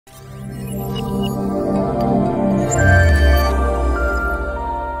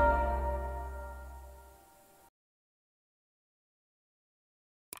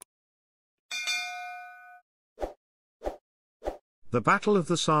The Battle of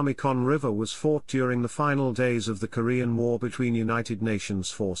the Samichon River was fought during the final days of the Korean War between United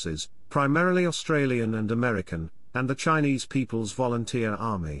Nations forces, primarily Australian and American, and the Chinese People's Volunteer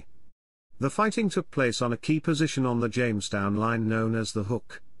Army. The fighting took place on a key position on the Jamestown Line known as the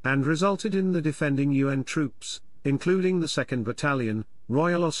Hook, and resulted in the defending UN troops, including the 2nd Battalion,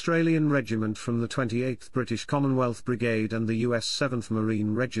 Royal Australian Regiment from the 28th British Commonwealth Brigade and the US 7th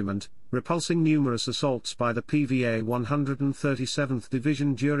Marine Regiment, repulsing numerous assaults by the PVA 137th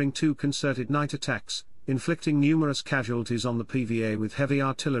Division during 2 concerted night attacks, inflicting numerous casualties on the PVA with heavy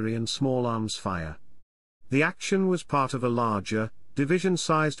artillery and small arms fire. The action was part of a larger,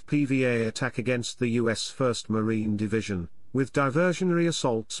 division-sized PVA attack against the US 1st Marine Division, with diversionary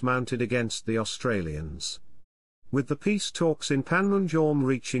assaults mounted against the Australians. With the peace talks in Panmunjom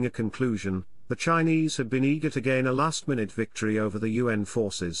reaching a conclusion, the Chinese had been eager to gain a last-minute victory over the UN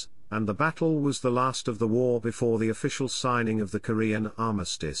forces, and the battle was the last of the war before the official signing of the Korean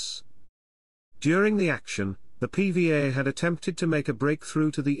armistice. During the action, the PVA had attempted to make a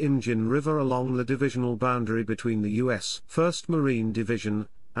breakthrough to the Samichon River along the divisional boundary between the US 1st Marine Division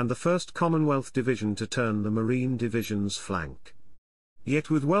and the 1st Commonwealth Division to turn the Marine Division's flank.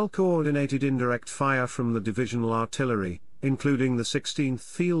 Yet with well-coordinated indirect fire from the divisional artillery, including the 16th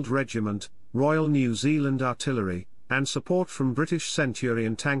Field Regiment, Royal New Zealand Artillery, and support from British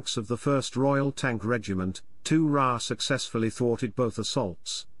Centurion tanks of the 1st Royal Tank Regiment, 2 RA successfully thwarted both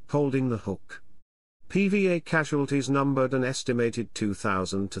assaults, holding the Hook. PVA casualties numbered an estimated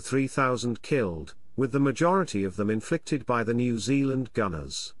 2,000 to 3,000 killed, with the majority of them inflicted by the New Zealand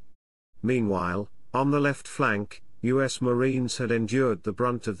gunners. Meanwhile, on the left flank, US Marines had endured the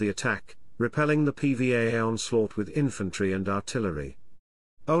brunt of the attack, repelling the PVA onslaught with infantry and artillery.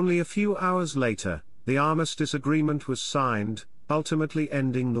 Only a few hours later, the armistice agreement was signed, ultimately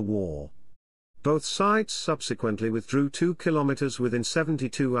ending the war. Both sides subsequently withdrew 2 kilometers within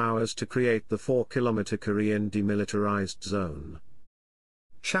 72 hours to create the 4-kilometer Korean demilitarized zone.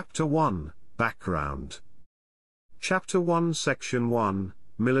 Chapter 1, Background. Chapter 1 Section 1,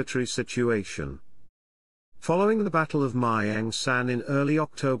 Military Situation. Following the Battle of Myeong-san in early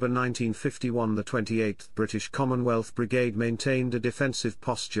October 1951, the 28th British Commonwealth Brigade maintained a defensive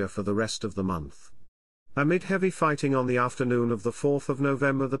posture for the rest of the month. Amid heavy fighting on the afternoon of the 4th of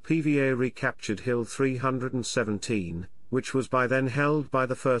November, the PVA recaptured Hill 317, which was by then held by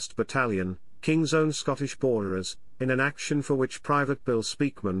the 1st Battalion, King's Own Scottish Borderers, in an action for which Private Bill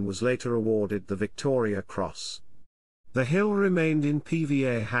Speakman was later awarded the Victoria Cross. The hill remained in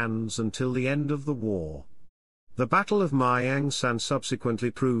PVA hands until the end of the war. The Battle of Myeong-san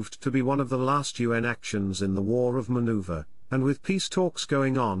subsequently proved to be one of the last UN actions in the War of Maneuver, and with peace talks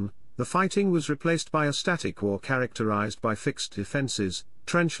going on, the fighting was replaced by a static war characterized by fixed defenses,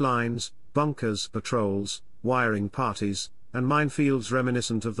 trench lines, bunkers, patrols, wiring parties, and minefields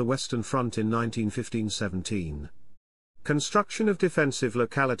reminiscent of the Western Front in 1915-17. Construction of defensive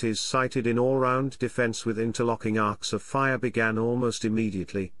localities sited in all-round defense with interlocking arcs of fire began almost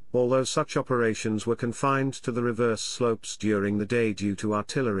immediately, although such operations were confined to the reverse slopes during the day due to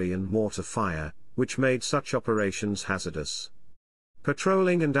artillery and mortar fire, which made such operations hazardous.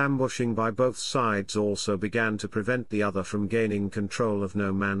 Patrolling and ambushing by both sides also began to prevent the other from gaining control of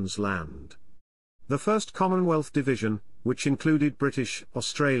no man's land. The 1st Commonwealth Division, which included British,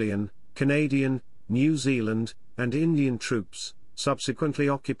 Australian, Canadian, New Zealand, and Indian troops, subsequently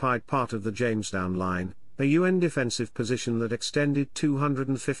occupied part of the Jamestown Line, a UN defensive position that extended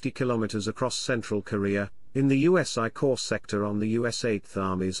 250 kilometers across central Korea, in the US I Corps sector on the US 8th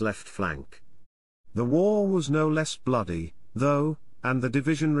Army's left flank. The war was no less bloody, though, and the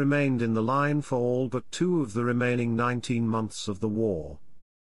division remained in the line for all but 2 of the remaining 19 months of the war.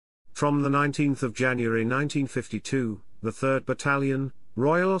 From the 19th of January 1952, the 3rd Battalion,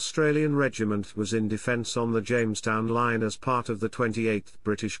 Royal Australian Regiment was in defence on the Jamestown Line as part of the 28th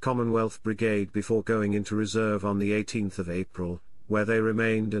British Commonwealth Brigade before going into reserve on the 18th of April, where they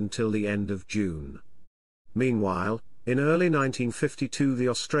remained until the end of June. Meanwhile, in early 1952 the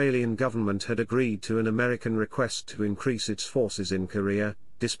Australian government had agreed to an American request to increase its forces in Korea,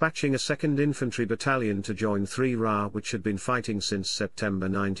 dispatching a 2nd Infantry Battalion to join 3 RA which had been fighting since September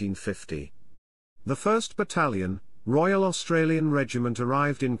 1950. The 1st Battalion, Royal Australian Regiment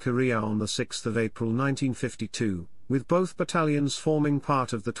arrived in Korea on the 6th of April 1952, with both battalions forming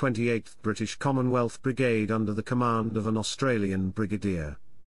part of the 28th British Commonwealth Brigade under the command of an Australian brigadier.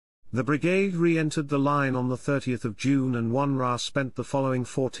 The brigade re-entered the line on the 30th of June and 1 RA spent the following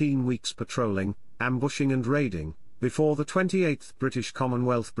 14 weeks patrolling, ambushing and raiding, before the 28th British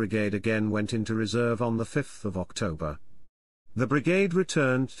Commonwealth Brigade again went into reserve on the 5th of October. The brigade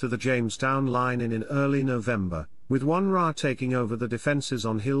returned to the Jamestown Line in early November, with 1 Ra taking over the defences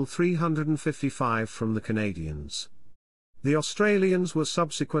on Hill 355 from the Canadians. The Australians were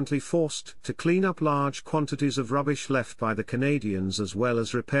subsequently forced to clean up large quantities of rubbish left by the Canadians, as well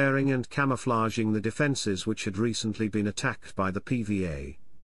as repairing and camouflaging the defences which had recently been attacked by the PVA.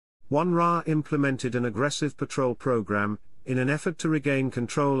 1 Ra implemented an aggressive patrol program, in an effort to regain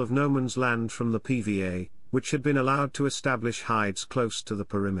control of no man's land from the PVA, which had been allowed to establish hides close to the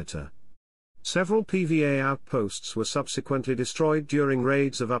perimeter. Several PVA outposts were subsequently destroyed during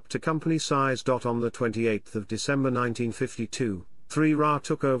raids of up to company size. On the 28th of December 1952, 3 Ra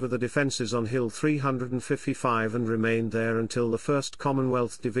took over the defences on Hill 355 and remained there until the 1st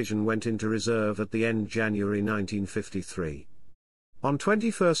Commonwealth Division went into reserve at the end January 1953. On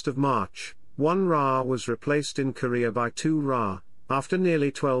 21st of March, 1 Ra was replaced in Korea by 2 Ra, after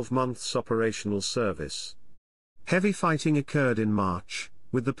nearly 12 months operational service. Heavy fighting occurred in March,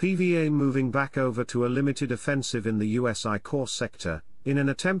 with the PVA moving back over to a limited offensive in the US I-Corps sector, in an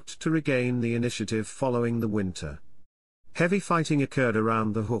attempt to regain the initiative following the winter. Heavy fighting occurred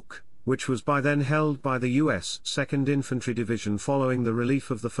around the Hook, which was by then held by the US 2nd Infantry Division following the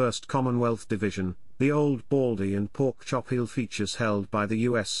relief of the 1st Commonwealth Division, the Old Baldy and Pork Chop Hill features held by the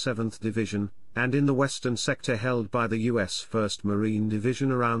US 7th Division, and in the western sector held by the US 1st Marine Division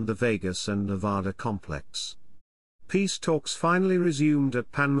around the Vegas and Nevada complex. Peace talks finally resumed at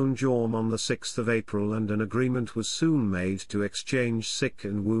Panmunjom on the 6th of April, and an agreement was soon made to exchange sick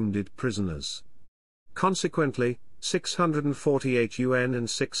and wounded prisoners. Consequently, 648 UN and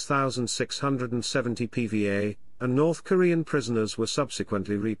 6,670 PVA, and North Korean prisoners were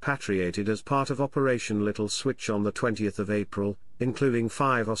subsequently repatriated as part of Operation Little Switch on the 20th of April, including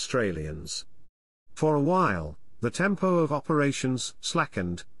 5 Australians. For a while, the tempo of operations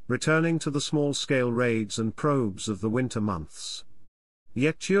slackened, returning to the small-scale raids and probes of the winter months.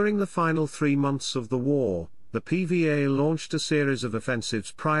 Yet during the final 3 months of the war, the PVA launched a series of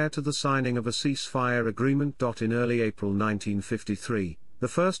offensives prior to the signing of a ceasefire agreement. In early April 1953, the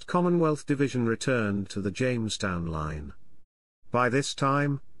 1st Commonwealth Division returned to the Jamestown Line. By this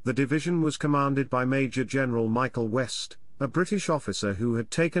time, the division was commanded by Major General Michael West, a British officer who had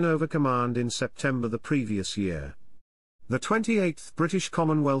taken over command in September the previous year. The 28th British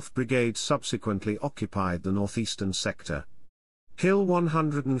Commonwealth Brigade subsequently occupied the northeastern sector. Hill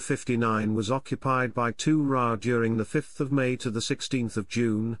 159 was occupied by 2 Ra during the 5th of May to the 16th of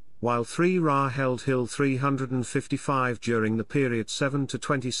June, while 3 Ra held Hill 355 during the period 7 to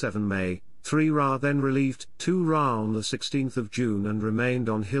 27 May. 3 Ra then relieved 2 Ra on the 16th of June and remained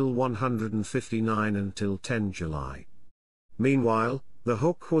on Hill 159 until 10 July. Meanwhile, the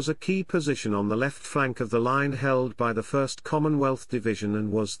Hook was a key position on the left flank of the line held by the 1st Commonwealth Division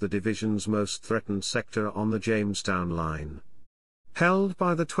and was the division's most threatened sector on the Jamestown Line. Held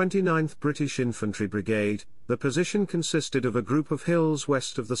by the 29th British Infantry Brigade, the position consisted of a group of hills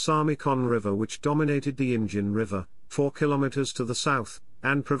west of the Samichon River which dominated the Imjin River, 4 kilometers to the south,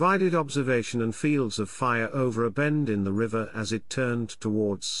 and provided observation and fields of fire over a bend in the river as it turned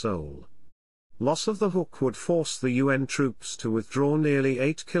towards Seoul. Loss of the Hook would force the UN troops to withdraw nearly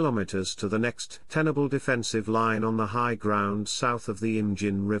 8 kilometers to the next tenable defensive line on the high ground south of the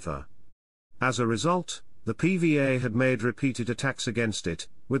Imjin River. As a result, the PVA had made repeated attacks against it,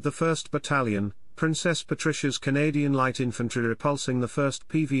 with the 1st Battalion, Princess Patricia's Canadian Light Infantry repulsing the 1st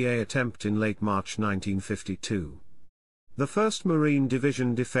PVA attempt in late March 1952. The 1st Marine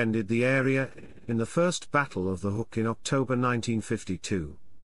Division defended the area in the First Battle of the Hook in October 1952.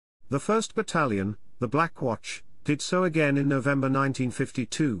 The 1st Battalion, the Black Watch, did so again in November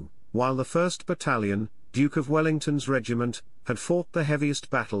 1952, while the 1st Battalion, Duke of Wellington's regiment, had fought the heaviest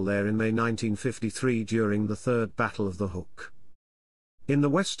battle there in May 1953 during the Third Battle of the Hook. In the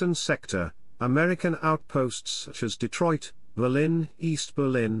western sector, American outposts such as Detroit, Berlin, East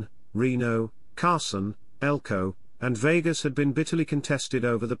Berlin, Reno, Carson, Elko, and Vegas had been bitterly contested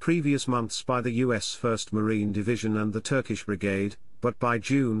over the previous months by the U.S. 1st Marine Division and the Turkish Brigade, but by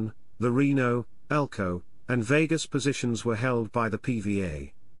June, the Reno, Elko, and Vegas positions were held by the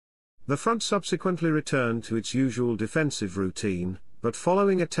PVA. The front subsequently returned to its usual defensive routine, but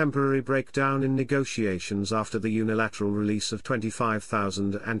following a temporary breakdown in negotiations after the unilateral release of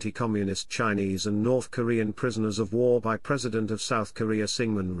 25,000 anti-communist Chinese and North Korean prisoners of war by President of South Korea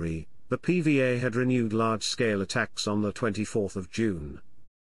Syngman Rhee, the PVA had renewed large-scale attacks on the 24th of June.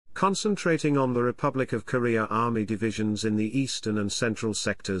 Concentrating on the Republic of Korea Army divisions in the eastern and central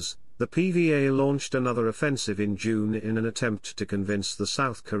sectors, the PVA launched another offensive in June in an attempt to convince the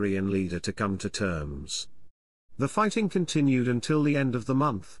South Korean leader to come to terms. The fighting continued until the end of the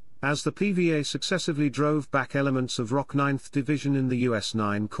month, as the PVA successively drove back elements of ROK 9th Division in the US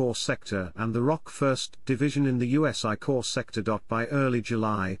 9 Corps sector and the ROK 1st Division in the US I Corps sector. By early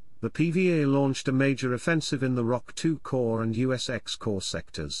July, the PVA launched a major offensive in the ROK 2 Corps and US X Corps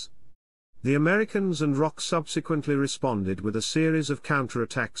sectors. The Americans and ROK subsequently responded with a series of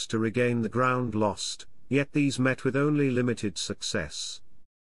counterattacks to regain the ground lost, yet these met with only limited success.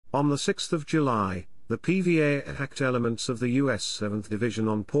 On the 6th of July, the PVA attacked elements of the US 7th Division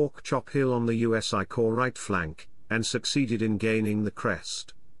on Pork Chop Hill on the US I Corps right flank, and succeeded in gaining the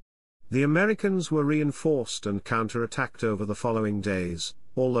crest. The Americans were reinforced and counterattacked over the following days,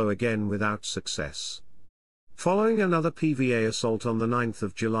 although again without success. Following another PVA assault on the 9th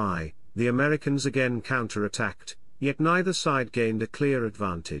of July, the Americans again counterattacked, yet neither side gained a clear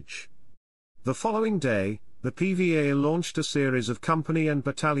advantage. The following day, the PVA launched a series of company and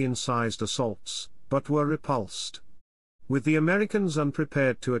battalion-sized assaults, but were repulsed. With the Americans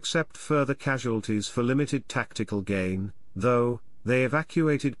unprepared to accept further casualties for limited tactical gain, though, they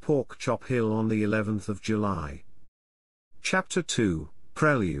evacuated Pork Chop Hill on the 11th of July. Chapter 2,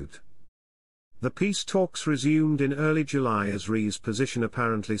 Prelude. The peace talks resumed in early July as Rhee's position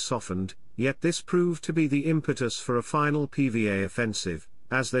apparently softened, yet this proved to be the impetus for a final PVA offensive,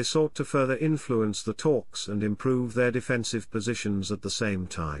 as they sought to further influence the talks and improve their defensive positions at the same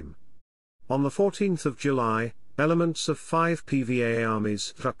time. On the 14th of July, elements of 5 PVA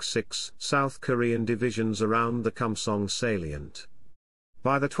armies struck 6 South Korean divisions around the Kumsong salient.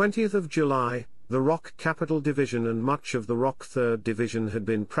 By the 20th of July, the ROK Capital Division and much of the ROK 3rd Division had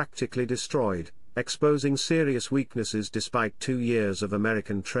been practically destroyed, exposing serious weaknesses despite 2 years of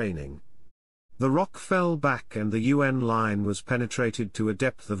American training. The ROK fell back and the UN line was penetrated to a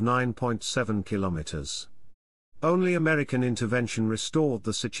depth of 9.7 kilometers. Only American intervention restored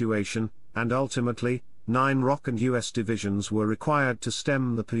the situation, and ultimately, 9 ROK and US divisions were required to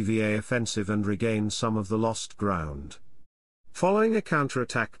stem the PVA offensive and regain some of the lost ground. Following a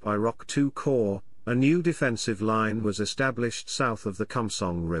counterattack by ROK 2 Corps, a new defensive line was established south of the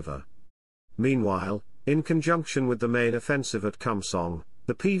Kumsong River. Meanwhile, in conjunction with the main offensive at Kumsong,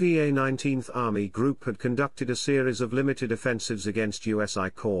 the PVA 19th Army Group had conducted a series of limited offensives against US I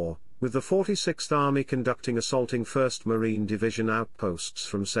Corps, with the 46th Army conducting assaulting 1st Marine Division outposts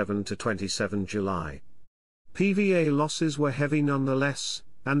from 7 to 27 July. PVA losses were heavy nonetheless,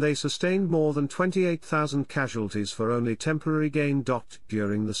 and they sustained more than 28,000 casualties for only temporary gain.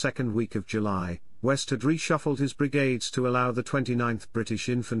 During the second week of July, West had reshuffled his brigades to allow the 29th British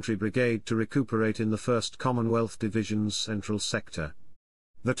Infantry Brigade to recuperate in the 1st Commonwealth Division's central sector.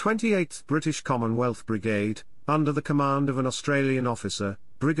 The 28th British Commonwealth Brigade, under the command of an Australian officer,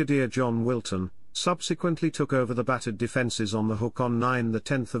 Brigadier John Wilton, subsequently took over the battered defences on the Hook on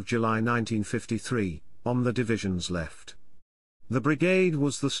 10 July 1953, on the division's left. The brigade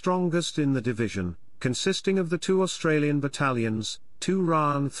was the strongest in the division, consisting of the 2 Australian battalions, 2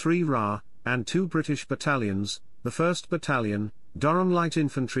 RA and 3 RA, and 2 British battalions, the 1st Battalion, Durham Light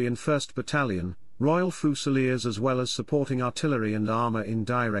Infantry and 1st Battalion, Royal Fusiliers, as well as supporting artillery and armour in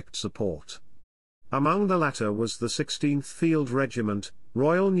direct support. Among the latter was the 16th Field Regiment,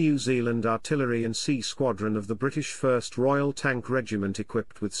 Royal New Zealand Artillery and Sea Squadron of the British 1st Royal Tank Regiment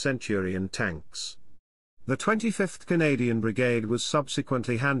equipped with Centurion tanks. The 25th Canadian Brigade was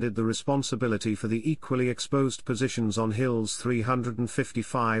subsequently handed the responsibility for the equally exposed positions on hills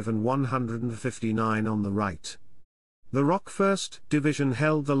 355 and 159 on the right. The ROK 1st Division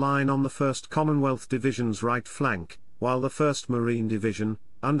held the line on the 1st Commonwealth Division's right flank, while the 1st Marine Division,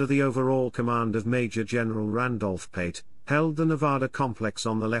 under the overall command of Major General Randolph Pate, held the Nevada complex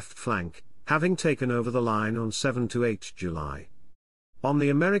on the left flank, having taken over the line on 7 to 8 July. On the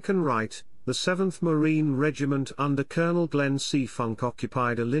American right, the 7th Marine Regiment under Colonel Glenn C. Funk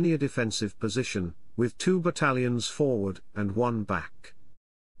occupied a linear defensive position, with 2 battalions forward and 1 back.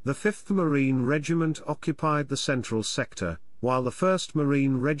 The 5th Marine Regiment occupied the central sector, while the 1st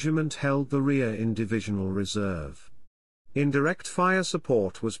Marine Regiment held the rear in divisional reserve. Indirect fire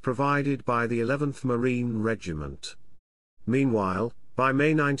support was provided by the 11th Marine Regiment. Meanwhile, by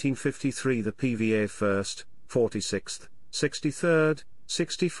May 1953 the PVA 1st, 46th, 63rd,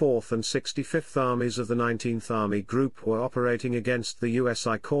 64th and 65th Armies of the 19th Army Group were operating against the US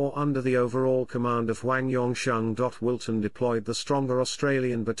I Corps under the overall command of Huang Yongsheng. Wilton deployed the stronger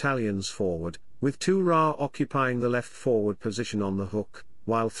Australian battalions forward, with 2 RA occupying the left forward position on the Hook,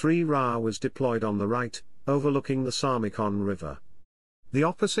 while 3 RA was deployed on the right, overlooking the Samichon River. The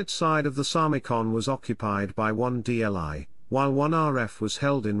opposite side of the Samichon was occupied by 1 DLI, while 1 RF was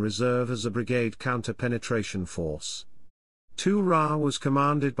held in reserve as a brigade counter-penetration force. 2 RA was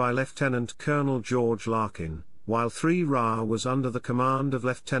commanded by Lieutenant Colonel George Larkin, while 3 Ra was under the command of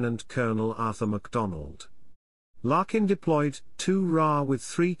Lieutenant Colonel Arthur MacDonald. Larkin deployed 2 Ra with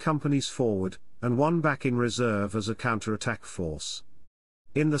 3 companies forward, and 1 back in reserve as a counterattack force.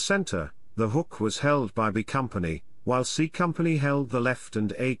 In the center, the Hook was held by B Company, while C Company held the left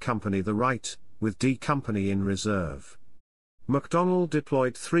and A Company the right, with D Company in reserve. MacDonald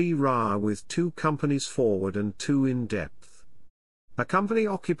deployed 3 Ra with 2 companies forward and 2 in depth. A company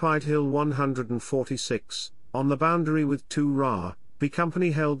occupied Hill 146, on the boundary with 2 Ra, B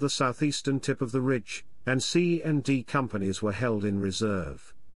Company held the southeastern tip of the ridge, and C and D companies were held in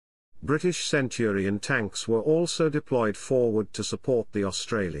reserve. British Centurion tanks were also deployed forward to support the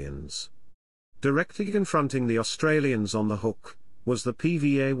Australians. Directly confronting the Australians on the Hook was the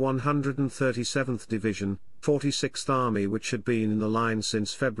PVA 137th Division, 46th Army, which had been in the line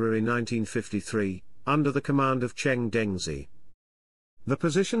since February 1953, under the command of Cheng Dengzi. The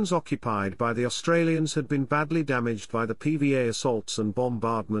positions occupied by the Australians had been badly damaged by the PVA assaults and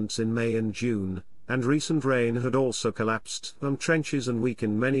bombardments in May and June, and recent rain had also collapsed some trenches and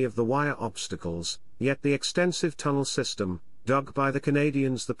weakened many of the wire obstacles, yet the extensive tunnel system, dug by the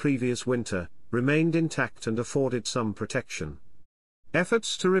Canadians the previous winter, remained intact and afforded some protection.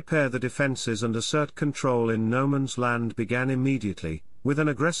 Efforts to repair the defences and assert control in no man's land began immediately, with an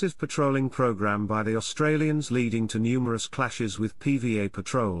aggressive patrolling program by the Australians leading to numerous clashes with PVA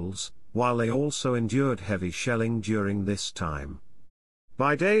patrols, while they also endured heavy shelling during this time.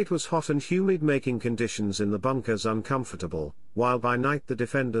 By day it was hot and humid, making conditions in the bunkers uncomfortable, while by night the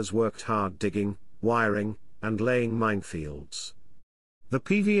defenders worked hard digging, wiring, and laying minefields. The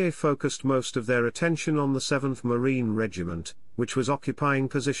PVA focused most of their attention on the 7th Marine Regiment, which was occupying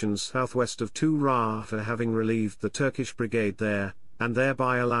positions southwest of 2 Ra after having relieved the Turkish brigade there, and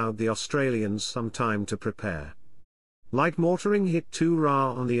thereby allowed the Australians some time to prepare. Light mortaring hit 2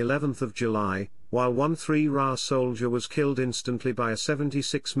 Ra on the 11th of July, while 1 3 Ra soldier was killed instantly by a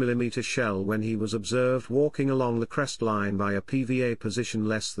 76mm shell when he was observed walking along the crest line by a PVA position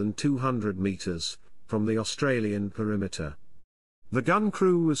less than 200 meters from the Australian perimeter. The gun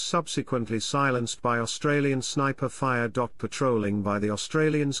crew was subsequently silenced by Australian sniper fire. Patrolling by the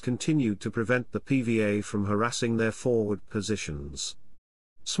Australians continued to prevent the PVA from harassing their forward positions.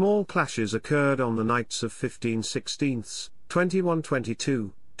 Small clashes occurred on the nights of 15/16,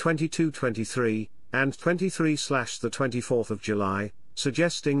 21/22, 22/23, and 23/24 of July,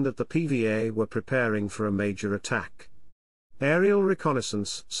 suggesting that the PVA were preparing for a major attack. Aerial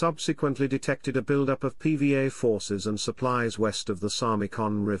reconnaissance subsequently detected a buildup of PVA forces and supplies west of the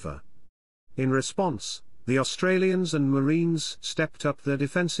Samichon River. In response, the Australians and Marines stepped up their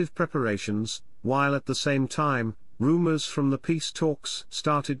defensive preparations, while at the same time, rumours from the peace talks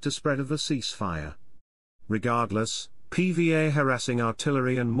started to spread of a ceasefire. Regardless, PVA harassing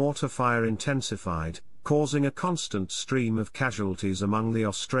artillery and mortar fire intensified, causing a constant stream of casualties among the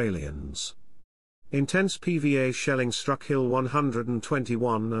Australians. Intense PVA shelling struck Hill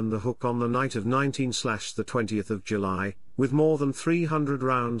 121 and the Hook on the night of 19/20th of July, with more than 300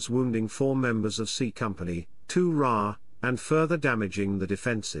 rounds wounding 4 members of C Company, 2 Ra, and further damaging the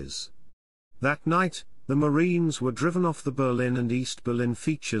defences. That night, the Marines were driven off the Berlin and East Berlin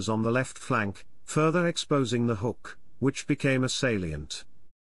features on the left flank, further exposing the Hook, which became a salient.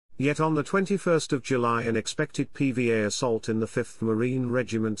 Yet on the 21st of July an expected PVA assault in the 5th Marine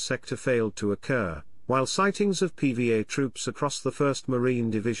Regiment sector failed to occur, while sightings of PVA troops across the 1st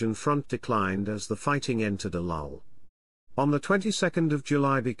Marine Division front declined as the fighting entered a lull. On the 22nd of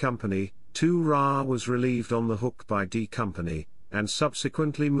July B Company, 2 Ra was relieved on the Hook by D Company, and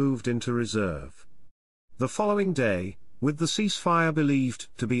subsequently moved into reserve. The following day, with the ceasefire believed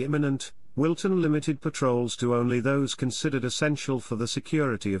to be imminent, Wilton limited patrols to only those considered essential for the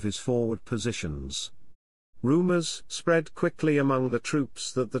security of his forward positions. Rumors spread quickly among the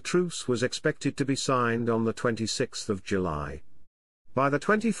troops that the truce was expected to be signed on the 26th of July. By the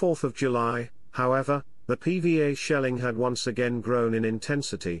 24th of July, however, the PVA shelling had once again grown in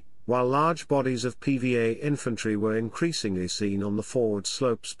intensity, while large bodies of PVA infantry were increasingly seen on the forward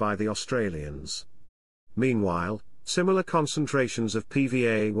slopes by the Australians. Meanwhile, similar concentrations of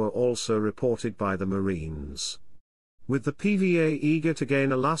PVA were also reported by the Marines. With the PVA eager to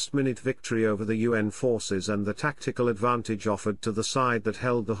gain a last-minute victory over the UN forces and the tactical advantage offered to the side that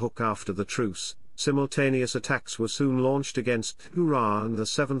held the Hook after the truce, simultaneous attacks were soon launched against 2 Ra and the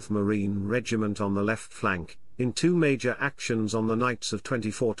 7th Marine Regiment on the left flank, in 2 major actions on the nights of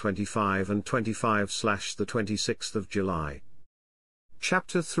 24/25 and 25/26 of July.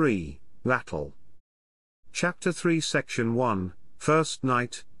 Chapter 3, Battle. Chapter 3 Section 1, First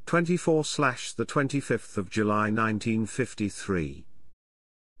Night, 24/25 of July 1953.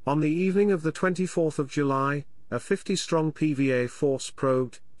 On the evening of the 24th of July, a 50-strong PVA force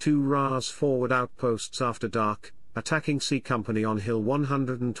probed 2 Ra's forward outposts after dark, attacking C Company on Hill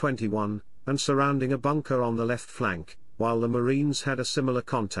 121, and surrounding a bunker on the left flank, while the Marines had a similar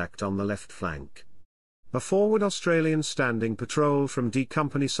contact on the left flank. A forward Australian standing patrol from D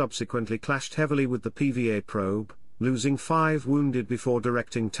Company subsequently clashed heavily with the PVA probe, losing 5 wounded before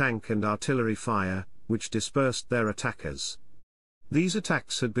directing tank and artillery fire, which dispersed their attackers. These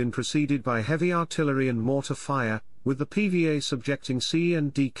attacks had been preceded by heavy artillery and mortar fire, with the PVA subjecting C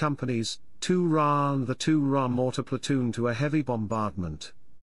and D companies, 2 Ra and the 2 Ra mortar platoon to a heavy bombardment.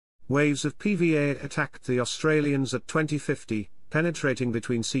 Waves of PVA attacked the Australians at 20:50, penetrating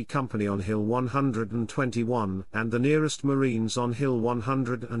between C Company on Hill 121 and the nearest Marines on Hill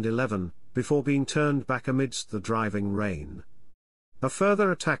 111, before being turned back amidst the driving rain. A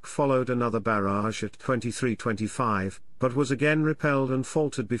further attack followed another barrage at 23:25, but was again repelled and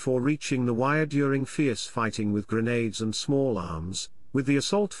faltered before reaching the wire during fierce fighting with grenades and small arms, with the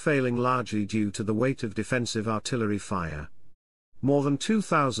assault failing largely due to the weight of defensive artillery fire. More than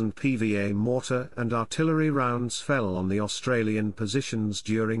 2,000 PVA mortar and artillery rounds fell on the Australian positions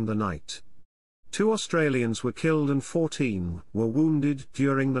during the night. 2 Australians were killed and 14 were wounded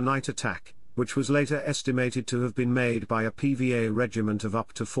during the night attack, which was later estimated to have been made by a PVA regiment of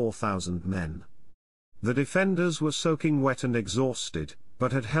up to 4,000 men. The defenders were soaking wet and exhausted,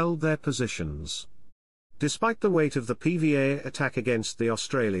 but had held their positions. Despite the weight of the PVA attack against the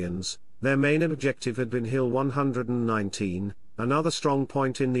Australians, their main objective had been Hill 119, another strong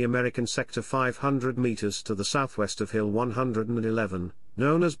point in the American sector 500 meters to the southwest of Hill 111,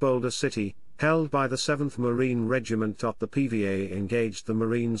 known as Boulder City, held by the 7th Marine Regiment. The PVA engaged the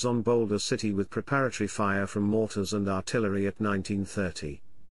Marines on Boulder City with preparatory fire from mortars and artillery at 19:30.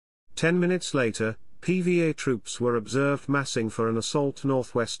 10 minutes later, PVA troops were observed massing for an assault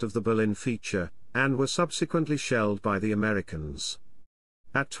northwest of the Berlin feature, and were subsequently shelled by the Americans.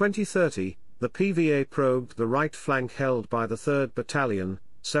 At 20:30, the PVA probed the right flank held by the 3rd Battalion,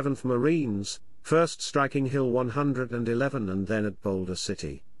 7th Marines, first striking Hill 111 and then at Boulder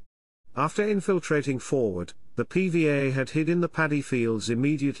City. After infiltrating forward, the PVA had hid in the paddy fields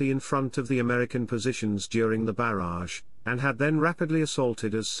immediately in front of the American positions during the barrage, and had then rapidly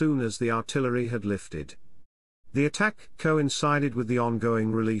assaulted as soon as the artillery had lifted. The attack coincided with the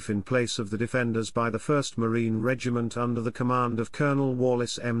ongoing relief in place of the defenders by the 1st Marine Regiment under the command of Colonel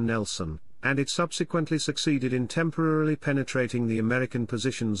Wallace M. Nelson, and it subsequently succeeded in temporarily penetrating the American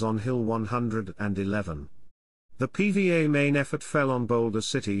positions on Hill 111. The PVA main effort fell on Boulder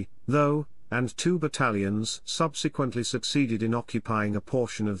City, though, and 2 battalions subsequently succeeded in occupying a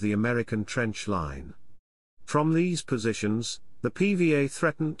portion of the American trench line. From these positions, the PVA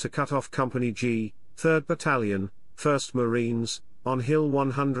threatened to cut off Company G, 3rd Battalion, 1st Marines, on Hill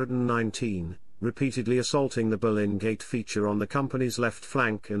 119, repeatedly assaulting the Berlin Gate feature on the company's left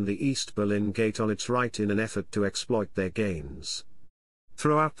flank and the East Berlin Gate on its right in an effort to exploit their gains.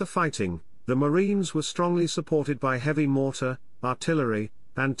 Throughout the fighting, the Marines were strongly supported by heavy mortar, artillery,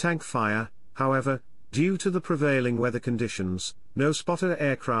 and tank fire. However, due to the prevailing weather conditions, no spotter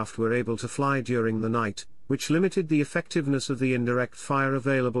aircraft were able to fly during the night, which limited the effectiveness of the indirect fire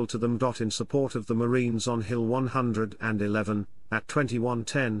available to them. In support of the Marines on Hill 111, at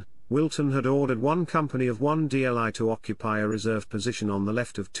 21:10, Wilton had ordered 1 company of 1 DLI to occupy a reserve position on the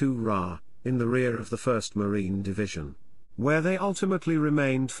left of 2 Ra, in the rear of the 1st Marine Division, where they ultimately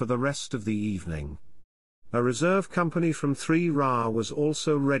remained for the rest of the evening. A reserve company from 3 Ra was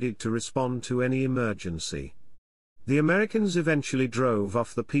also readied to respond to any emergency. The Americans eventually drove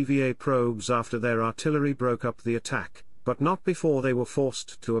off the PVA probes after their artillery broke up the attack, but not before they were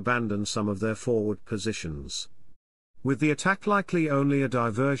forced to abandon some of their forward positions. With the attack likely only a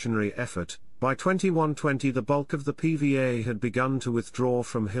diversionary effort, by 21:20 the bulk of the PVA had begun to withdraw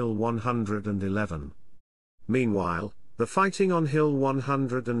from Hill 111. Meanwhile, the fighting on Hill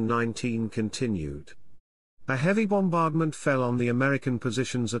 119 continued. A heavy bombardment fell on the American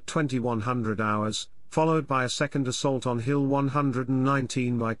positions at 2100 hours, followed by a second assault on Hill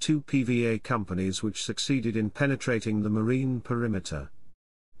 119 by 2 PVA companies which succeeded in penetrating the Marine perimeter.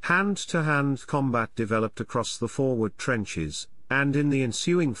 Hand-to-hand combat developed across the forward trenches, and in the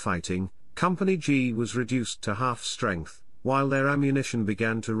ensuing fighting, Company G was reduced to half strength, while their ammunition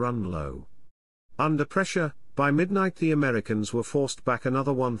began to run low. Under pressure, by midnight the Americans were forced back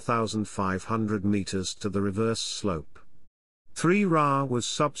another 1,500 meters to the reverse slope. 3 Ra was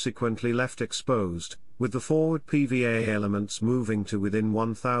subsequently left exposed, with the forward PVA elements moving to within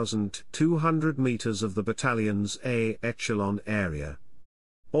 1,200 meters of the battalion's A echelon area.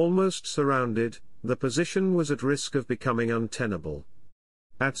 Almost surrounded, the position was at risk of becoming untenable.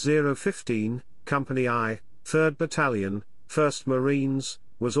 At 0:15, Company I, 3rd Battalion, 1st Marines,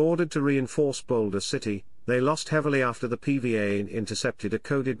 was ordered to reinforce Boulder City. They lost heavily after the PVA intercepted a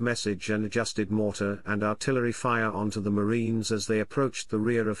coded message and adjusted mortar and artillery fire onto the Marines as they approached the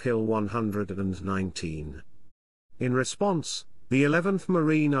rear of Hill 119. In response, the 11th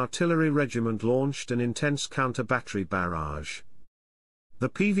Marine Artillery Regiment launched an intense counter-battery barrage. The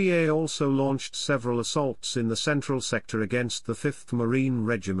PVA also launched several assaults in the central sector against the 5th Marine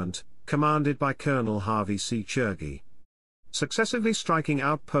Regiment, commanded by Colonel Harvey C. Chergy. Successively striking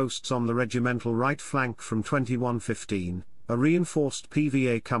outposts on the regimental right flank from 2115, a reinforced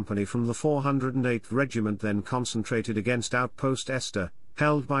PVA company from the 408th Regiment then concentrated against Outpost Esther,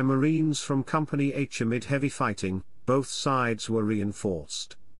 held by Marines from Company H. Amid heavy fighting, both sides were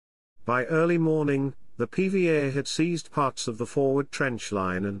reinforced. By early morning, the PVA had seized parts of the forward trench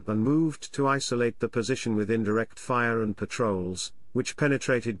line and moved to isolate the position with indirect fire and patrols, which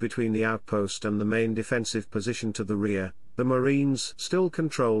penetrated between the outpost and the main defensive position to the rear. The Marines still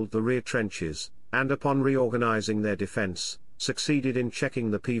controlled the rear trenches, and upon reorganizing their defense, succeeded in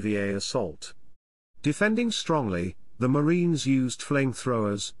checking the PVA assault. Defending strongly, the Marines used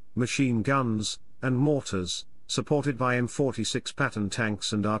flamethrowers, machine guns, and mortars, supported by M46 Patton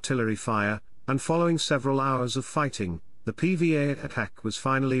tanks and artillery fire, and following several hours of fighting, the PVA attack was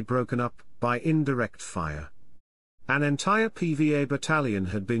finally broken up by indirect fire. An entire PVA battalion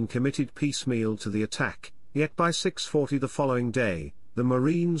had been committed piecemeal to the attack, yet by 6:40 the following day, the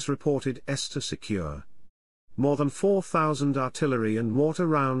Marines reported Esther secure. More than 4,000 artillery and mortar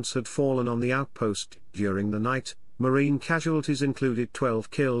rounds had fallen on the outpost during the night. Marine casualties included 12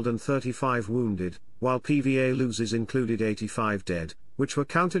 killed and 35 wounded, while PVA losses included 85 dead, which were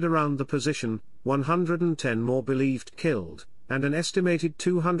counted around the position, 110 more believed killed, and an estimated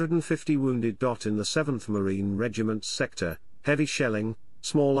 250 wounded. In the 7th Marine Regiment's sector, heavy shelling,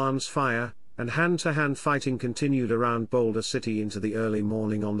 small arms fire, and hand-to-hand fighting continued around Boulder City into the early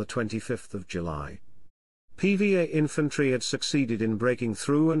morning on the 25th of July. PVA infantry had succeeded in breaking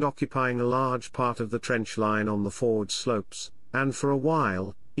through and occupying a large part of the trench line on the forward slopes, and for a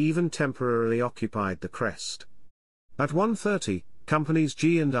while, even temporarily occupied the crest. At 1:30, Companies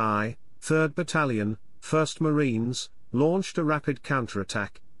G and I, 3rd Battalion, 1st Marines, launched a rapid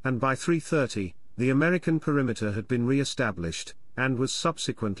counterattack, and by 3:30, the American perimeter had been re-established, and was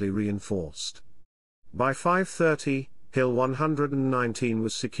subsequently reinforced. By 5:30, Hill 119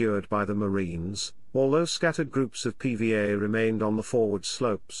 was secured by the Marines, although scattered groups of PVA remained on the forward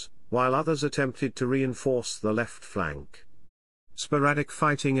slopes, while others attempted to reinforce the left flank. Sporadic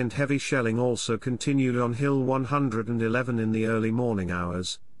fighting and heavy shelling also continued on Hill 111 in the early morning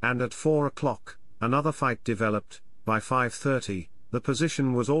hours, and at 4 o'clock, another fight developed. By 5:30, the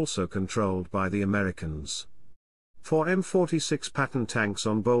position was also controlled by the Americans. 4 M46 Patton tanks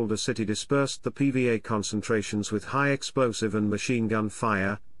on Boulder City dispersed the PVA concentrations with high explosive and machine gun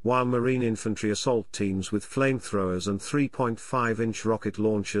fire, while Marine infantry assault teams with flamethrowers and 3.5-inch rocket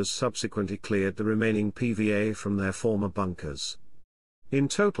launchers subsequently cleared the remaining PVA from their former bunkers. In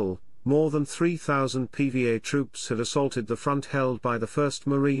total, more than 3,000 PVA troops had assaulted the front held by the 1st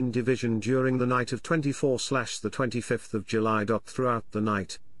Marine Division during the night of 24/25 of July. Throughout the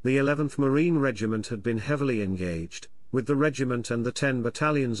night, the 11th Marine Regiment had been heavily engaged, with the regiment and the 10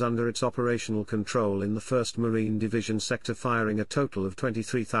 battalions under its operational control in the 1st Marine Division sector firing a total of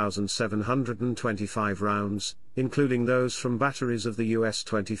 23,725 rounds, including those from batteries of the U.S.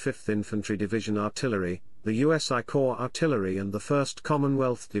 25th Infantry Division Artillery, the U.S. I Corps Artillery and the 1st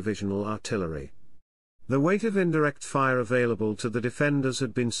Commonwealth Divisional Artillery. The weight of indirect fire available to the defenders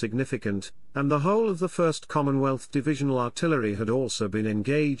had been significant, and the whole of the 1st Commonwealth Divisional Artillery had also been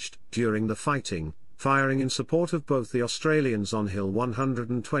engaged during the fighting, firing in support of both the Australians on Hill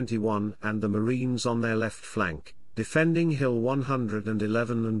 121 and the Marines on their left flank, defending Hill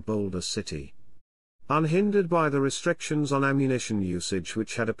 111 and Boulder City. Unhindered by the restrictions on ammunition usage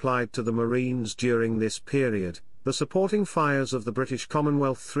which had applied to the Marines during this period, the supporting fires of the British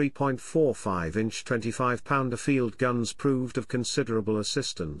Commonwealth 3.45-inch 25-pounder field guns proved of considerable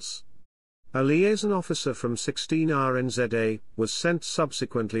assistance. A liaison officer from 16 RNZA was sent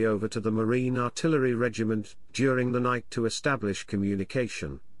subsequently over to the Marine Artillery Regiment during the night to establish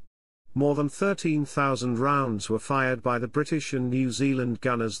communication. More than 13,000 rounds were fired by the British and New Zealand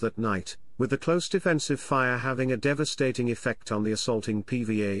gunners that night, with the close defensive fire having a devastating effect on the assaulting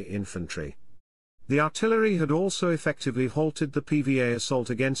PVA infantry. The artillery had also effectively halted the PVA assault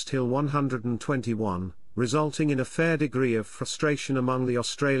against Hill 121, resulting in a fair degree of frustration among the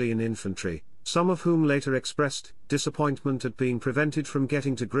Australian infantry, some of whom later expressed disappointment at being prevented from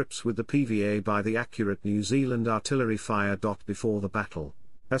getting to grips with the PVA by the accurate New Zealand artillery fire. Before the battle,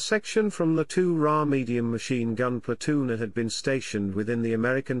 A section from the 2 Ra medium machine gun platoon had been stationed within the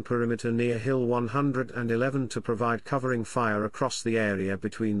American perimeter near Hill 111 to provide covering fire across the area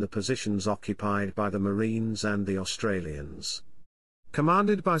between the positions occupied by the Marines and the Australians.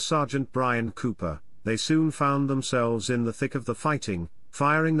 Commanded by Sergeant Brian Cooper, they soon found themselves in the thick of the fighting,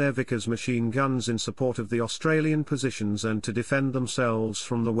 firing their Vickers machine guns in support of the Australian positions and to defend themselves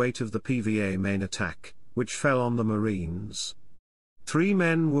from the weight of the PVA main attack, which fell on the Marines. 3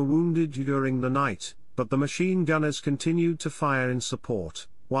 men were wounded during the night, but the machine gunners continued to fire in support,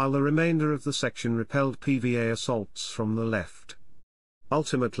 while the remainder of the section repelled PVA assaults from the left.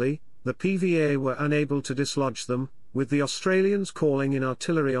 Ultimately, the PVA were unable to dislodge them, with the Australians calling in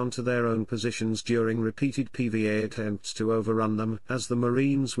artillery onto their own positions during repeated PVA attempts to overrun them as the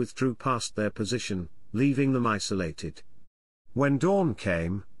Marines withdrew past their position, leaving them isolated. When dawn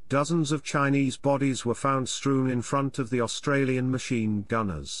came, dozens of Chinese bodies were found strewn in front of the Australian machine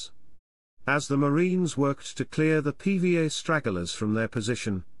gunners. As the Marines worked to clear the PVA stragglers from their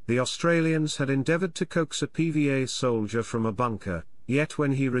position, the Australians had endeavoured to coax a PVA soldier from a bunker, yet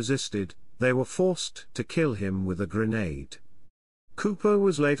when he resisted, they were forced to kill him with a grenade. Cooper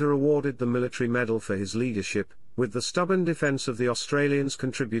was later awarded the Military Medal for his leadership, with the stubborn defence of the Australians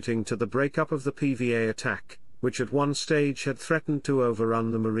contributing to the breakup of the PVA attack, which at one stage had threatened to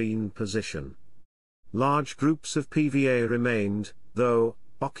overrun the Marine position. Large groups of PVA remained, though,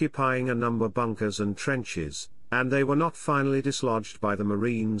 occupying a number of bunkers and trenches, and they were not finally dislodged by the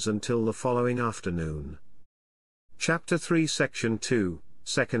Marines until the following afternoon. Chapter 3 Section 2,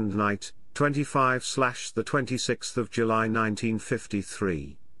 Second Night, 25/26 of July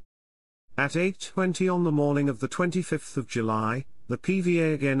 1953. At 8:20 on the morning of the 25th of July, the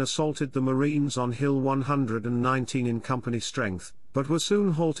PVA again assaulted the Marines on Hill 119 in company strength, but were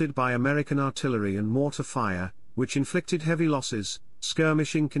soon halted by American artillery and mortar fire, which inflicted heavy losses.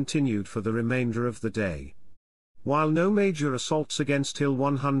 Skirmishing continued for the remainder of the day. While no major assaults against Hill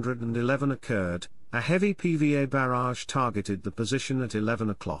 111 occurred, a heavy PVA barrage targeted the position at 11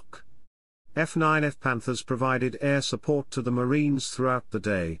 o'clock. F-9F Panthers provided air support to the Marines throughout the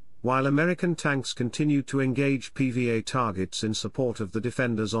day, while American tanks continued to engage PVA targets in support of the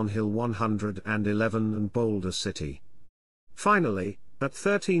defenders on Hill 111 and Boulder City. Finally, at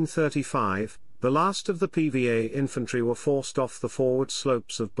 13:35, the last of the PVA infantry were forced off the forward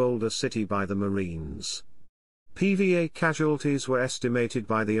slopes of Boulder City by the Marines. PVA casualties were estimated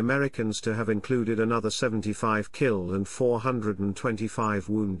by the Americans to have included another 75 killed and 425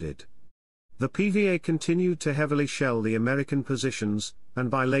 wounded. The PVA continued to heavily shell the American positions, and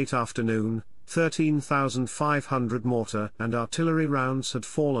by late afternoon, 13,500 mortar and artillery rounds had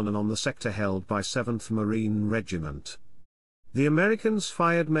fallen on the sector held by 7th Marine Regiment. The Americans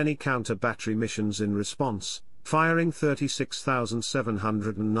fired many counter-battery missions in response, firing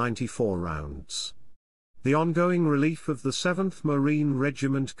 36,794 rounds. The ongoing relief of the 7th Marine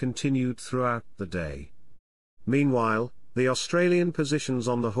Regiment continued throughout the day. Meanwhile, the Australian positions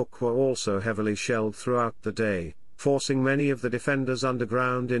on the Hook were also heavily shelled throughout the day, forcing many of the defenders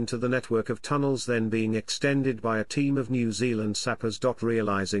underground into the network of tunnels then being extended by a team of New Zealand sappers.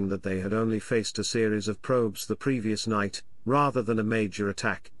 Realizing that they had only faced a series of probes the previous night, rather than a major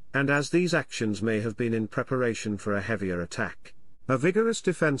attack, and as these actions may have been in preparation for a heavier attack, a vigorous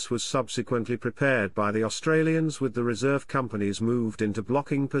defence was subsequently prepared by the Australians, with the reserve companies moved into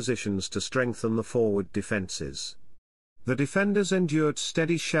blocking positions to strengthen the forward defences. The defenders endured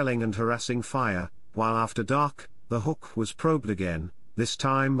steady shelling and harassing fire, while after dark, the Hook was probed again, this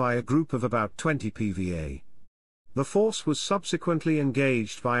time by a group of about 20 PVA. The force was subsequently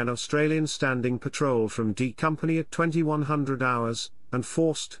engaged by an Australian standing patrol from D Company at 2100 hours, and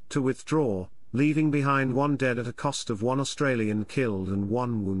forced to withdraw, leaving behind 1 dead at a cost of 1 Australian killed and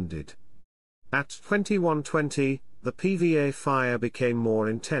 1 wounded. At 21:20, the PVA fire became more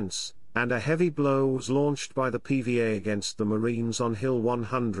intense, and a heavy blow was launched by the PVA against the Marines on Hill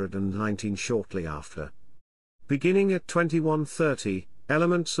 119 shortly after. Beginning at 21:30,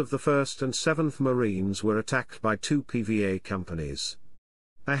 elements of the 1st and 7th Marines were attacked by 2 PVA companies.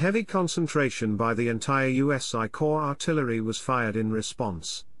 A heavy concentration by the entire USI Corps artillery was fired in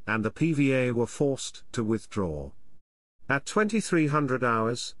response, and the PVA were forced to withdraw. At 2300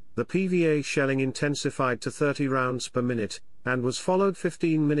 hours, the PVA shelling intensified to 30 rounds per minute, and was followed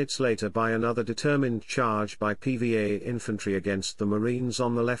 15 minutes later by another determined charge by PVA infantry against the Marines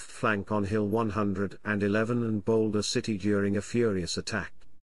on the left flank on Hill 111 and Boulder City during a furious attack.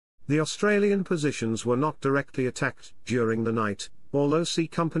 The Australian positions were not directly attacked during the night, although C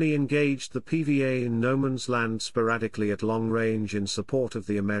Company engaged the PVA in no man's land sporadically at long range in support of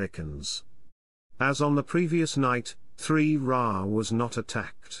the Americans. As on the previous night, 3 Ra was not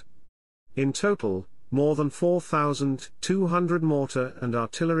attacked. In total, more than 4,200 mortar and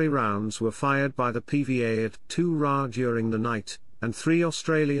artillery rounds were fired by the PVA at 2 Ra during the night, and 3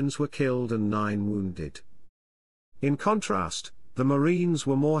 Australians were killed and 9 wounded. In contrast, the Marines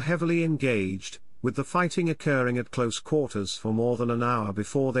were more heavily engaged, with the fighting occurring at close quarters for more than an hour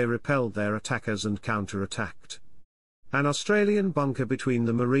before they repelled their attackers and counter-attacked. An Australian bunker between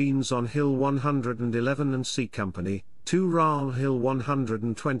the Marines on Hill 111 and C Company, 2 Ra on Hill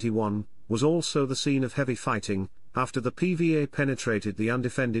 121, was also the scene of heavy fighting, after the PVA penetrated the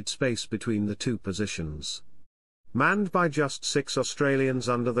undefended space between the two positions. Manned by just 6 Australians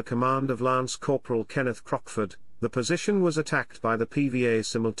under the command of Lance Corporal Kenneth Crockford, the position was attacked by the PVA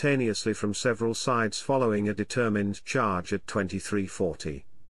simultaneously from several sides following a determined charge at 23:40.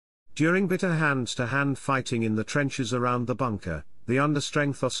 During bitter hand-to-hand fighting in the trenches around the bunker, the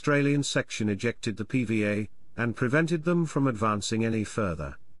understrength Australian section ejected the PVA, and prevented them from advancing any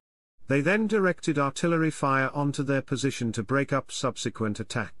further. They then directed artillery fire onto their position to break up subsequent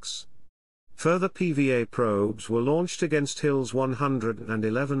attacks. Further PVA probes were launched against Hills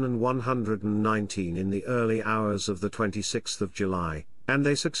 111 and 119 in the early hours of the 26th of July, and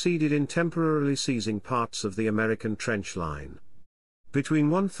they succeeded in temporarily seizing parts of the American trench line. Between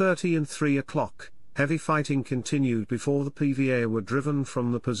 1:30 and 3 o'clock, heavy fighting continued before the PVA were driven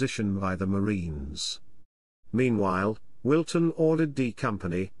from the position by the Marines. Meanwhile, Wilton ordered D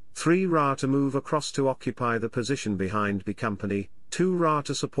Company, 3 Ra to move across to occupy the position behind B Company, 2 Ra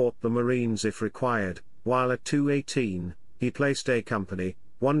to support the Marines if required, while at 2:18, he placed A Company,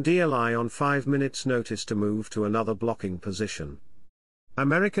 1 DLI on 5 minutes' notice to move to another blocking position.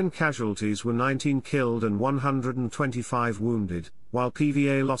 American casualties were 19 killed and 125 wounded, while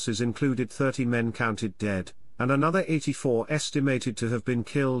PVA losses included 30 men counted dead, and another 84 estimated to have been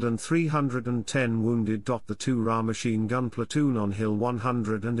killed and 310 wounded. The 2 Ra machine gun platoon on Hill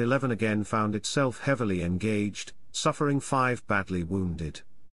 111 again found itself heavily engaged, suffering 5 badly wounded.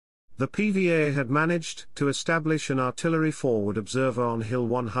 The PVA had managed to establish an artillery forward observer on Hill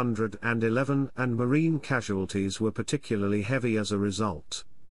 111 and Marine casualties were particularly heavy as a result.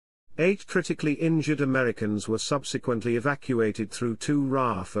 8 critically injured Americans were subsequently evacuated through 2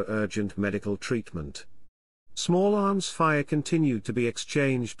 Ra for urgent medical treatment. Small arms fire continued to be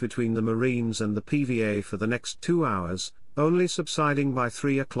exchanged between the Marines and the PVA for the next 2 hours, only subsiding by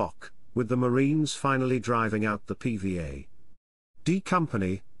 3 o'clock, with the Marines finally driving out the PVA. D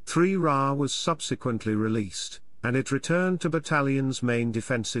Company, 3 Ra was subsequently released, and it returned to Battalion's main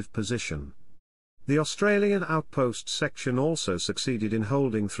defensive position. The Australian outpost section also succeeded in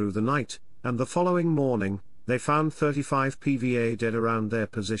holding through the night, and the following morning, they found 35 PVA dead around their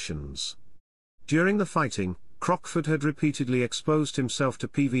positions. During the fighting, Crockford had repeatedly exposed himself to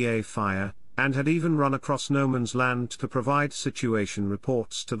PVA fire, and had even run across no man's land to provide situation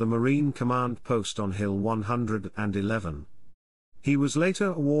reports to the Marine Command Post on Hill 111. He was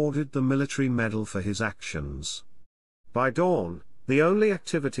later awarded the Military Medal for his actions. By dawn, the only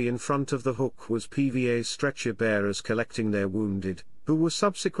activity in front of the hook was PVA stretcher bearers collecting their wounded, who were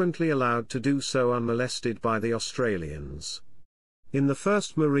subsequently allowed to do so unmolested by the Australians. In the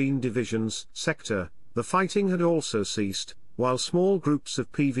 1st Marine Division's sector, the fighting had also ceased, while small groups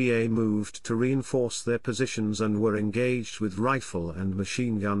of PVA moved to reinforce their positions and were engaged with rifle and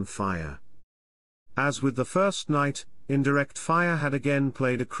machine gun fire. As with the first night, indirect fire had again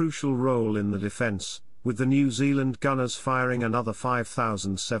played a crucial role in the defense, with the New Zealand gunners firing another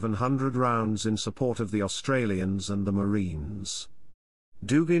 5,700 rounds in support of the Australians and the Marines.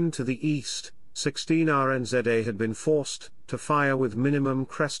 Dugin to the east, 16 RNZA had been forced to fire with minimum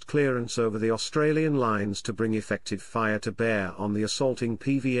crest clearance over the Australian lines to bring effective fire to bear on the assaulting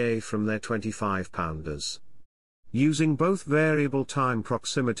PVA from their 25-pounders. Using both variable time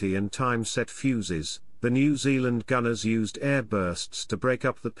proximity and time-set fuses, the New Zealand gunners used air bursts to break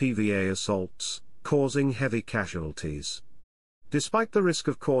up the PVA assaults, causing heavy casualties. Despite the risk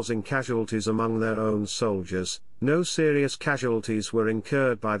of causing casualties among their own soldiers, no serious casualties were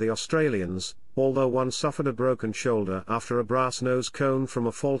incurred by the Australians, although one suffered a broken shoulder after a brass nose cone from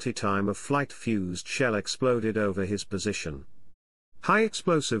a faulty time-of-flight fused shell exploded over his position. High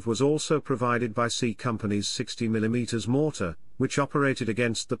explosive was also provided by C Company's 60mm mortar, which operated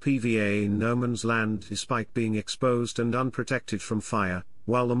against the PVA in no man's land despite being exposed and unprotected from fire,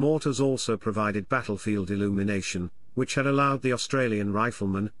 while the mortars also provided battlefield illumination, which had allowed the Australian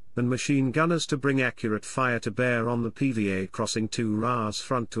riflemen and machine gunners to bring accurate fire to bear on the PVA crossing 2 Ra's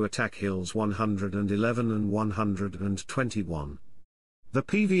front to attack Hills 111 and 121. The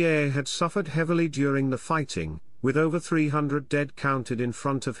PVA had suffered heavily during the fighting, with over 300 dead counted in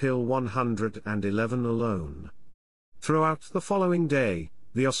front of Hill 111 alone. Throughout the following day,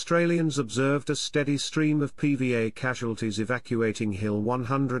 the Australians observed a steady stream of PVA casualties evacuating Hill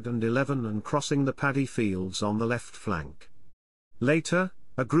 111 and crossing the paddy fields on the left flank. Later,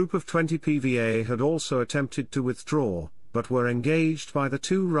 a group of 20 PVA had also attempted to withdraw, but were engaged by the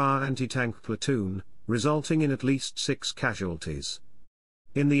 2 Ra anti-tank platoon, resulting in at least 6 casualties.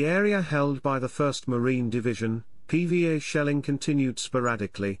 In the area held by the 1st Marine Division, PVA shelling continued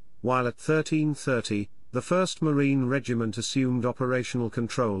sporadically, while at 13:30, the 1st Marine Regiment assumed operational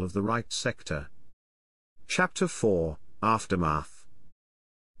control of the right sector. Chapter 4, Aftermath.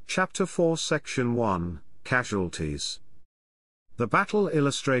 Chapter 4 Section 1, Casualties. The battle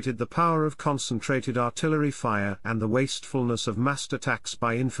illustrated the power of concentrated artillery fire and the wastefulness of massed attacks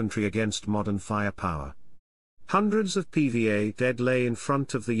by infantry against modern firepower. Hundreds of PVA dead lay in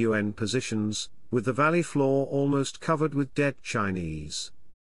front of the UN positions, with the valley floor almost covered with dead Chinese.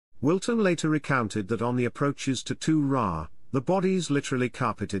 Wilton later recounted that on the approaches to 2 Ra, the bodies literally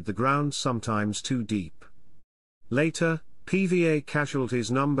carpeted the ground, sometimes too deep. Later, PVA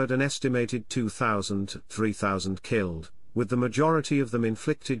casualties numbered an estimated 2,000 to 3,000 killed, with the majority of them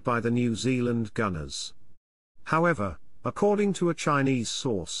inflicted by the New Zealand gunners. However, according to a Chinese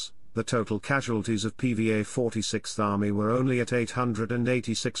source, the total casualties of PVA 46th Army were only at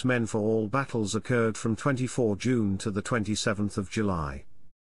 886 men for all battles occurred from 24 June to the 27th of July.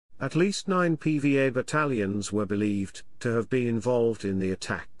 At least 9 PVA battalions were believed to have been involved in the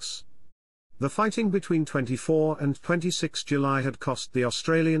attacks. The fighting between 24 and 26 July had cost the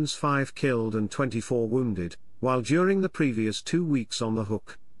Australians 5 killed and 24 wounded, while during the previous 2 weeks on the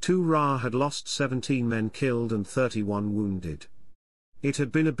hook, 2 Ra had lost 17 men killed and 31 wounded. It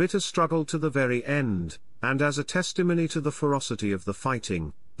had been a bitter struggle to the very end, and as a testimony to the ferocity of the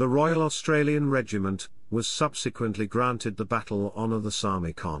fighting, the Royal Australian Regiment was subsequently granted the Battle Honour the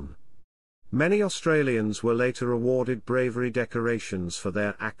Samichon. Many Australians were later awarded bravery decorations for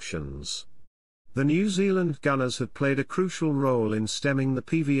their actions. The New Zealand gunners had played a crucial role in stemming the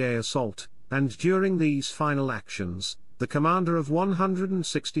PVA assault, and during these final actions, the commander of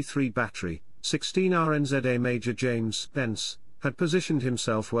 163 Battery, 16 RNZA Major James Spence, had positioned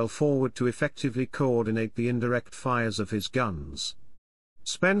himself well forward to effectively coordinate the indirect fires of his guns.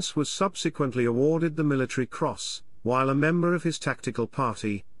 Spence was subsequently awarded the Military Cross, while a member of his tactical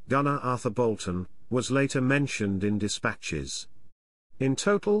party, Gunner Arthur Bolton, was later mentioned in dispatches. In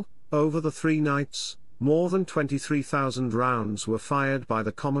total, over the 3 nights, more than 23,000 rounds were fired by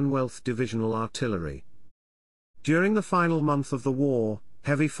the Commonwealth Divisional Artillery. During the final month of the war,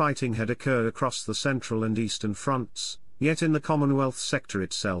 heavy fighting had occurred across the Central and Eastern fronts, yet in the Commonwealth sector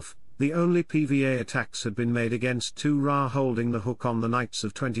itself, the only PVA attacks had been made against 2 Ra holding the hook on the nights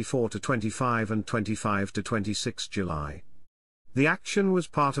of 24 to 25 and 25 to 26 July. The action was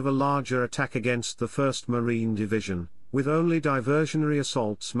part of a larger attack against the 1st Marine Division, with only diversionary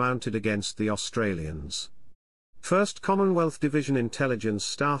assaults mounted against the Australians. 1st Commonwealth Division intelligence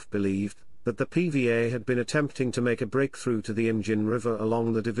staff believed that the PVA had been attempting to make a breakthrough to the Samichon River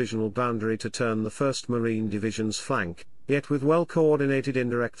along the divisional boundary to turn the 1st Marine Division's flank, yet with well-coordinated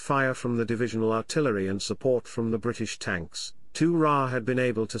indirect fire from the divisional artillery and support from the British tanks, 2 Ra had been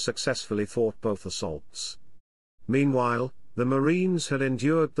able to successfully thwart both assaults. Meanwhile, the Marines had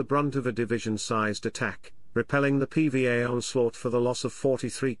endured the brunt of a division-sized attack, repelling the PVA onslaught for the loss of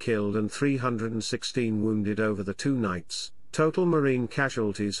 43 killed and 316 wounded over the 2 nights. Total Marine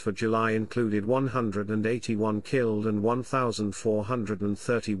casualties for July included 181 killed and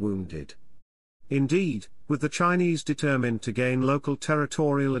 1,430 wounded. Indeed, with the Chinese determined to gain local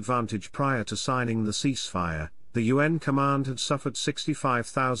territorial advantage prior to signing the ceasefire, the UN command had suffered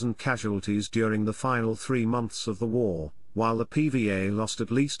 65,000 casualties during the final 3 months of the war, while the PVA lost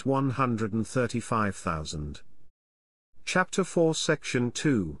at least 135,000. Chapter 4 Section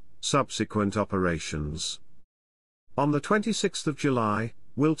 2, Subsequent Operations. On the 26th of July,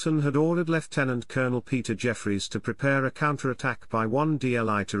 Wilton had ordered Lieutenant Colonel Peter Jeffreys to prepare a counterattack by 1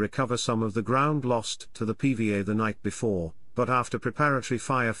 DLI to recover some of the ground lost to the PVA the night before, but after preparatory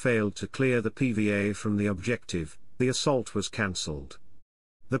fire failed to clear the PVA from the objective, the assault was cancelled.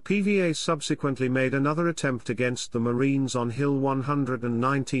 The PVA subsequently made another attempt against the Marines on Hill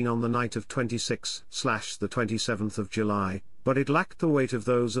 119 on the night of 26/27th of July, but it lacked the weight of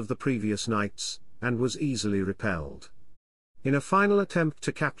those of the previous nights, and was easily repelled. In a final attempt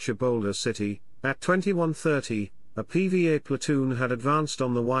to capture Boulder City, at 21:30, a PVA platoon had advanced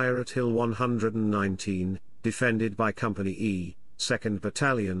on the wire at Hill 119, defended by Company E, 2nd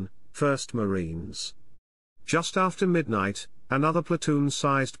Battalion, 1st Marines. Just after midnight, another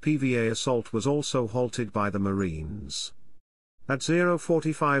platoon-sized PVA assault was also halted by the Marines. At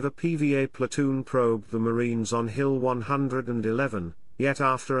 0:45 a PVA platoon probed the Marines on Hill 111, yet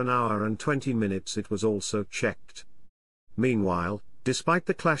after an hour and 20 minutes it was also checked. Meanwhile, despite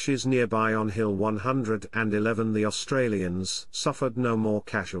the clashes nearby on Hill 111, the Australians suffered no more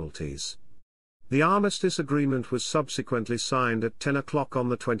casualties. The armistice agreement was subsequently signed at 10 o'clock on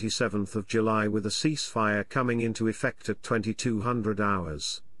the 27th of July, with a ceasefire coming into effect at 2200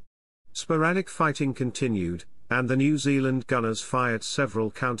 hours. Sporadic fighting continued, and the New Zealand gunners fired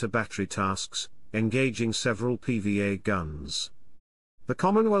several counter-battery tasks, engaging several PVA guns. The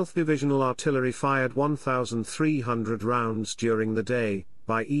Commonwealth Divisional Artillery fired 1,300 rounds during the day.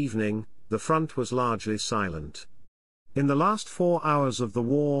 By evening, the front was largely silent. In the last 4 hours of the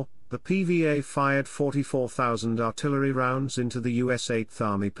war, the PVA fired 44,000 artillery rounds into the US 8th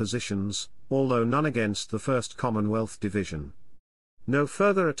Army positions, although none against the 1st Commonwealth Division. No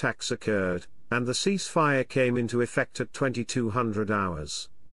further attacks occurred, and the ceasefire came into effect at 2200 hours.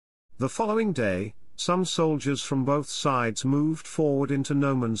 The following day, some soldiers from both sides moved forward into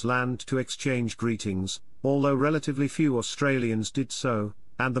no man's land to exchange greetings, although relatively few Australians did so,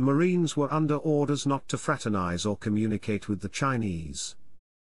 and the Marines were under orders not to fraternize or communicate with the Chinese.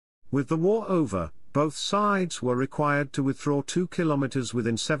 With the war over, both sides were required to withdraw 2 kilometers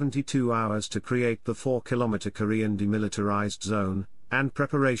within 72 hours to create the 4-kilometer Korean demilitarized zone, and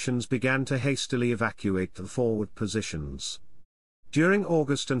preparations began to hastily evacuate the forward positions. During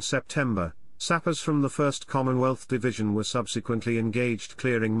August and September, sappers from the 1st Commonwealth Division were subsequently engaged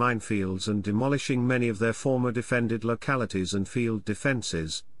clearing minefields and demolishing many of their former defended localities and field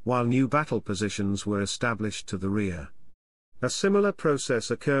defenses, while new battle positions were established to the rear. A similar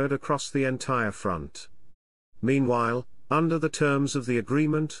process occurred across the entire front. Meanwhile, under the terms of the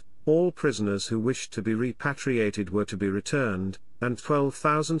agreement, all prisoners who wished to be repatriated were to be returned, and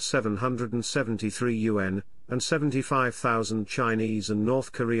 12,773 UN and 75,000 Chinese and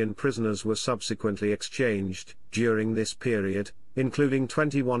North Korean prisoners were subsequently exchanged during this period, including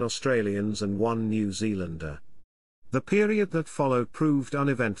 21 Australians and 1 New Zealander. The period that followed proved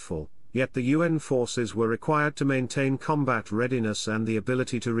uneventful, yet the UN forces were required to maintain combat readiness and the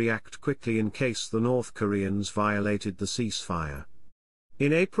ability to react quickly in case the North Koreans violated the ceasefire.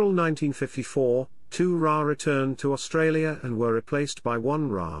 In April 1954, 2 RA returned to Australia and were replaced by 1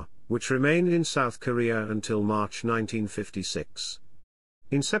 RA, which remained in South Korea until March 1956.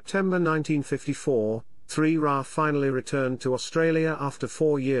 In September 1954, 3 RA finally returned to Australia after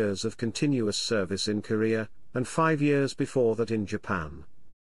 4 years of continuous service in Korea, and 5 years before that in Japan.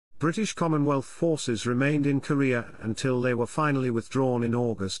 British Commonwealth forces remained in Korea until they were finally withdrawn in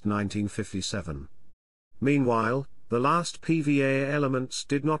August 1957. Meanwhile, the last PVA elements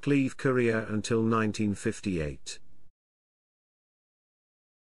did not leave Korea until 1958.